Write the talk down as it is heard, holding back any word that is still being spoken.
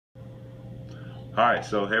Hi,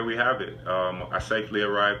 so here we have it. I safely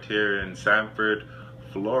arrived here in Sanford,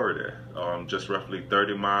 Florida, just roughly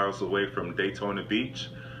 30 miles away from Daytona Beach.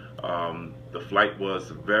 The flight was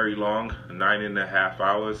very long, 9.5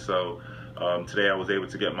 hours, so today I was able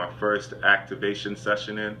to get my first activation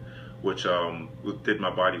session in, which did my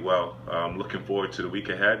body well. Looking forward to the week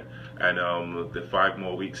ahead and the 5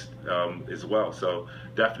 more weeks as well. So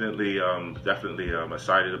definitely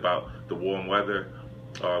excited about the warm weather.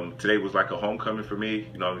 Today was like a homecoming for me,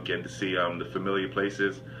 getting to see the familiar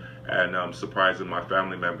places and surprising my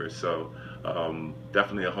family members. So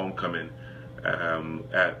definitely a homecoming. As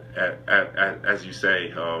you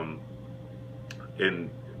say, in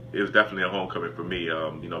it was definitely a homecoming for me.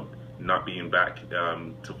 Not being back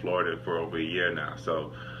to Florida for over a year now.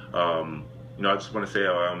 So I just want to say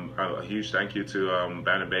a huge thank you to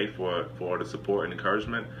Banabay for all the support and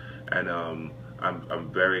encouragement, and I'm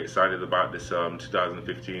very excited about this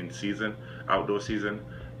 2015 season, outdoor season.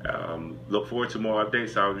 Look forward to more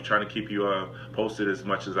updates. I'll be trying to keep you posted as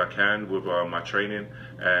much as I can with my training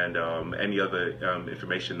and any other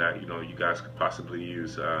information that you guys could possibly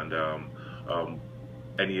use. And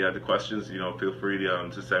any other questions, feel free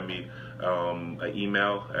to send me an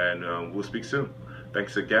email, and we'll speak soon.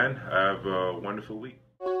 Thanks again. Have a wonderful week.